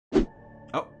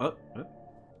Oh.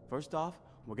 First off,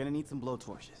 we're gonna need some blow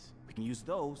torches. We can use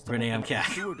those to Renee, open I'm up the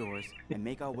cat. sewer doors and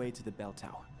make our way to the bell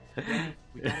tower.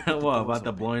 What about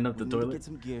the blowing up the toilet?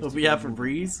 What we have for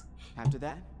Breeze? After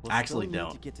that, we'll Actually still need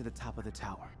don't. to get to the top of the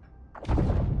tower.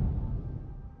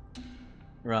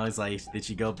 Riley's like, did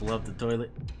she go blow up the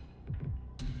toilet?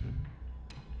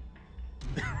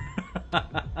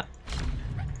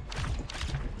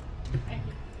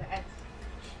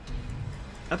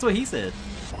 That's what he said.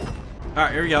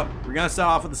 Alright, here we go. We're gonna start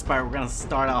off with the spider. We're gonna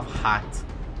start off hot.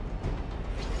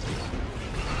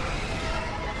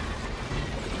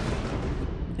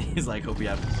 He's like, hope you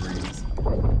have a breeze.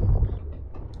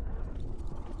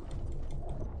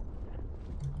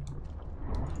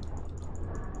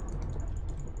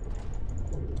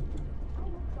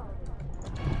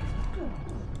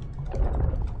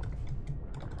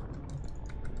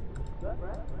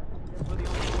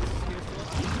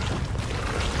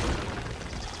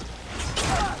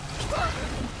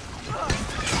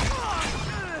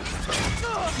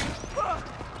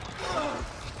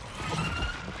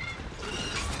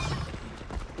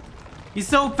 He's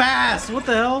so fast! What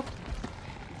the hell?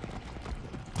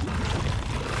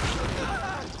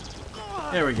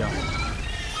 There we go.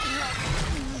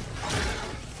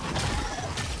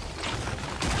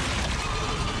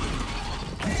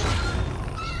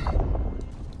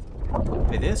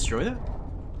 Wait, they destroyed it?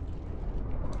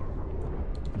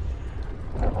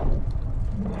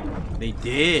 They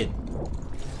did.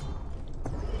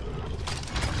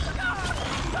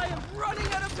 I am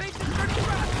running out of patience for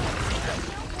trash.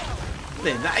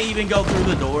 Did not even go through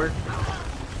the door.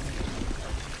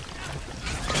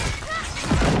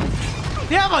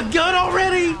 They have a gun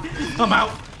already? I'm out.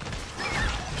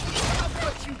 I'll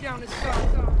put you down as stop.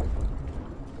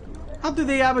 How do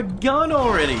they have a gun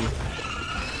already?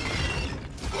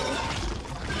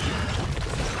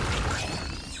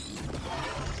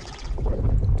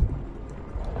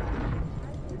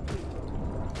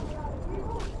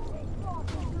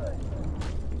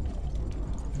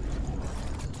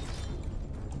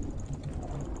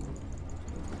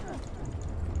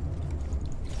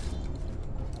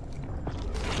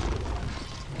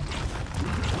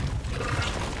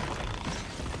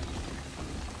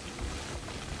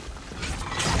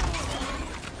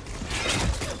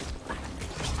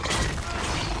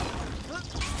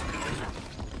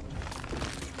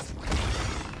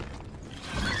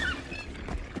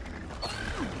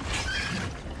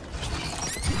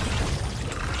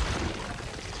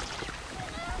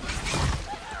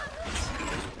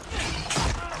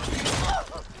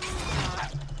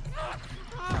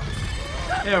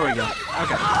 There we go.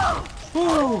 Okay.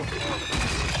 Woo.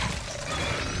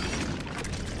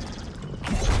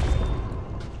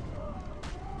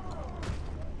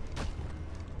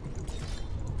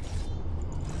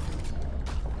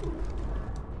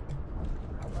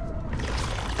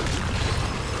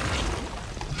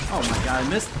 Oh my god,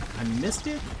 I missed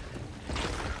it?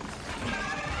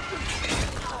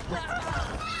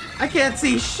 I can't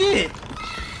see shit!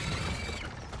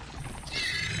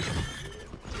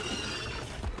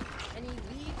 Any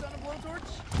leads on a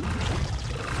blowtorch?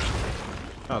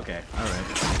 Okay, alright.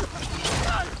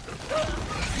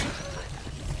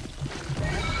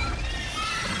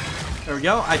 There we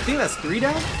go. I think that's 3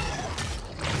 down.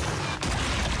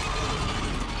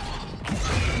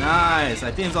 Nice.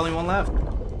 I think there's only 1 left.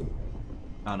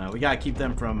 Oh no, we gotta keep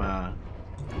them from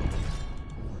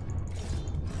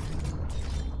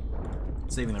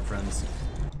saving their friends.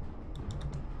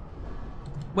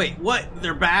 Wait, what?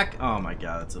 They're back? Oh my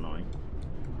god, that's annoying.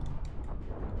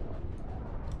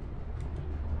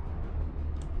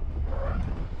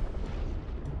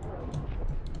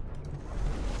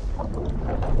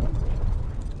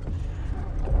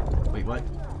 Wait, what?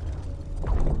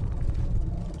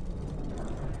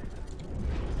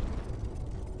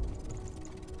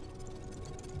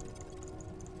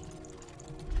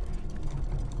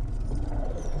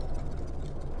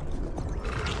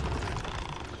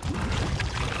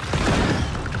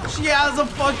 She has a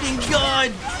fucking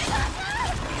gun!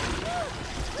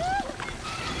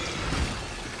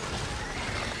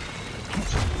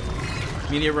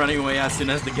 Media running away as soon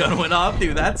as the gun went off?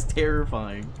 Dude, that's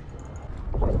terrifying.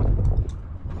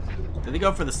 Did they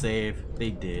go for the save?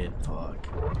 They did. Fuck.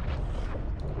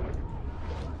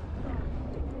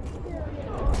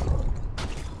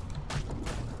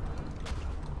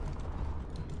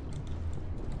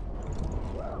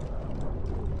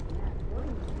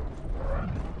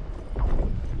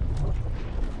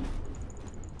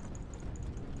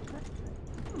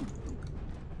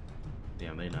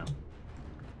 Damn, they know.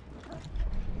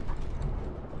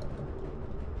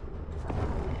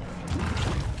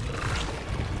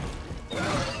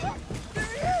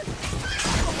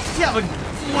 have a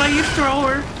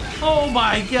flamethrower? Oh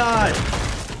my god!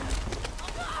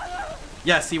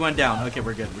 Yes, he went down. Okay,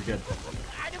 we're good. We're good.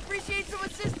 I'd appreciate some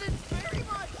assistance very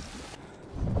much.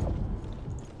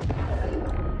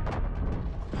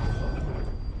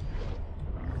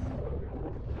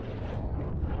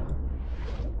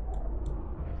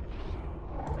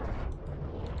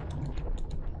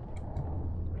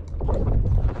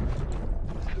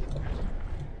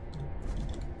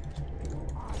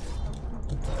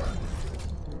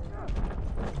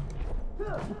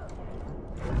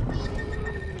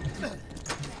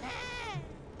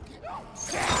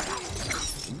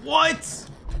 What?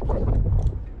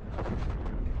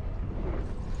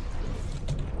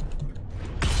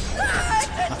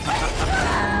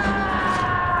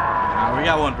 We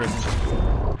got one person.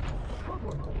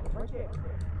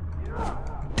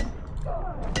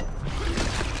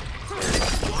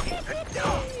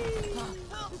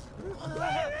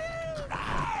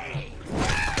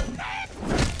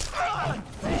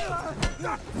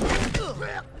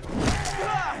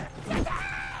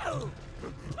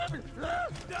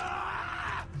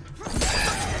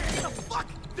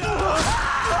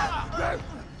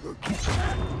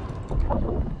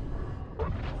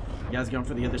 You guys going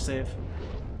for the other save?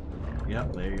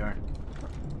 Yep, there you are.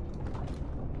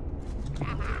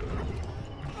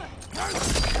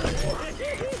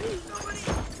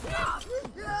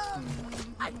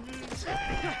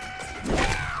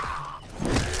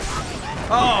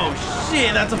 Oh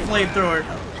shit, that's a flamethrower.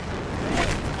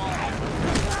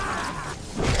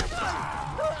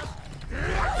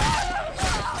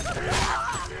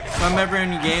 If I'm ever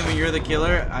in a game and you're the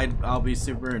killer, I'll be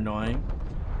super annoying.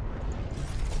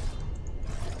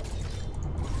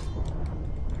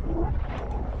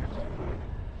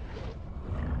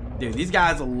 Dude, these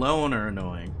guys alone are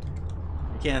annoying.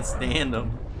 I can't stand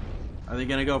them. Are they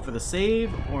gonna go for the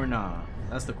save or not?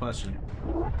 That's the question.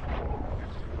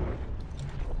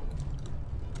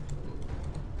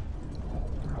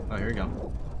 Oh, here we go.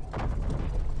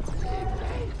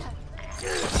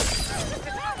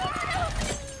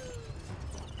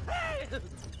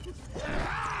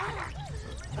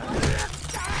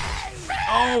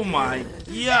 Oh my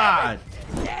god!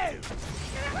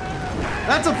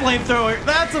 That's a flamethrower!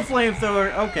 That's a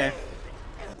flamethrower! Okay.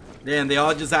 Damn, they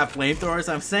all just have flamethrowers?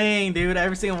 I'm saying, dude,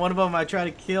 every single one of them I try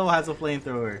to kill has a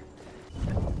flamethrower.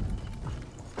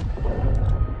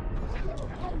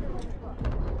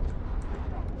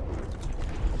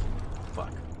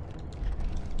 Fuck.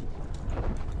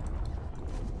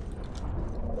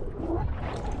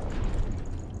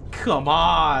 Come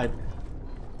on!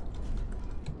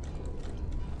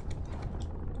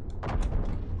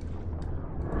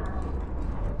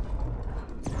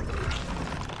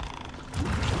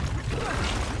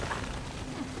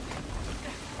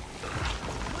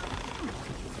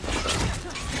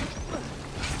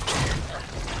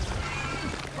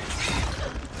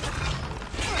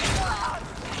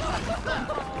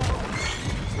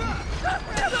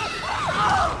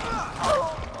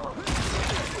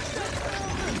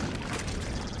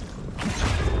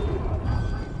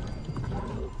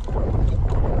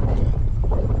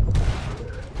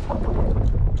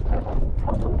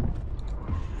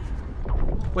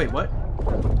 Wait, what?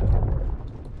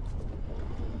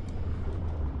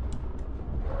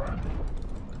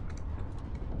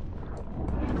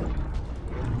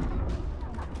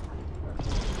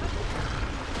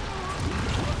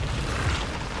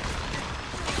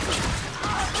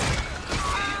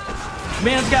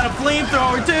 Man's got a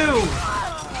flamethrower too!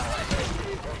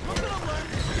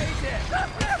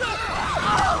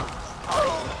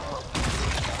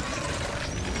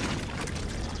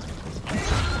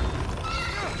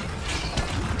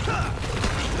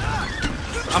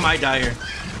 I might die here.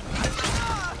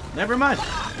 Never mind.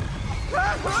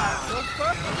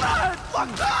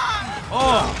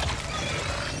 Oh!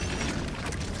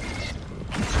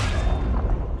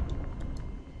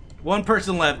 One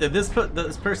person left. If this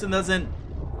person doesn't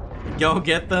go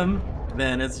get them,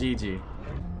 then it's GG.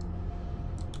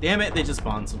 Damn it, they just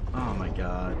spawned some. Oh my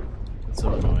god. That's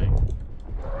so annoying.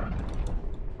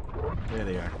 There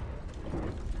they are.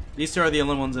 These two are the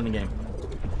only ones in the game.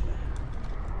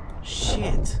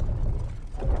 Shit.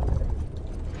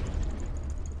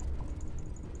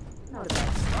 Not a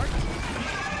bad start.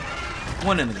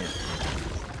 One in the game.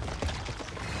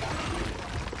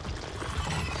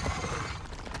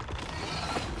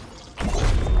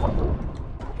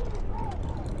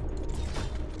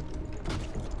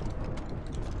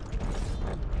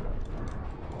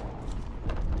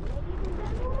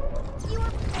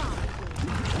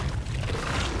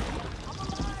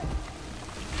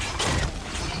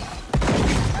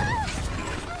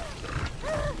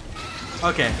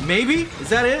 Okay, maybe? Is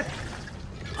that it?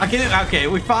 Okay,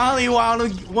 we finally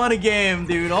won a game,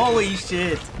 dude. Holy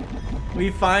shit.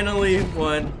 We finally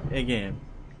won a game.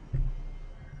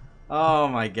 Oh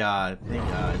my god. Thank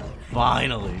god.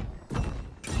 Finally.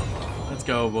 Let's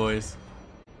go, boys.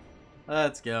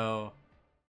 Let's go.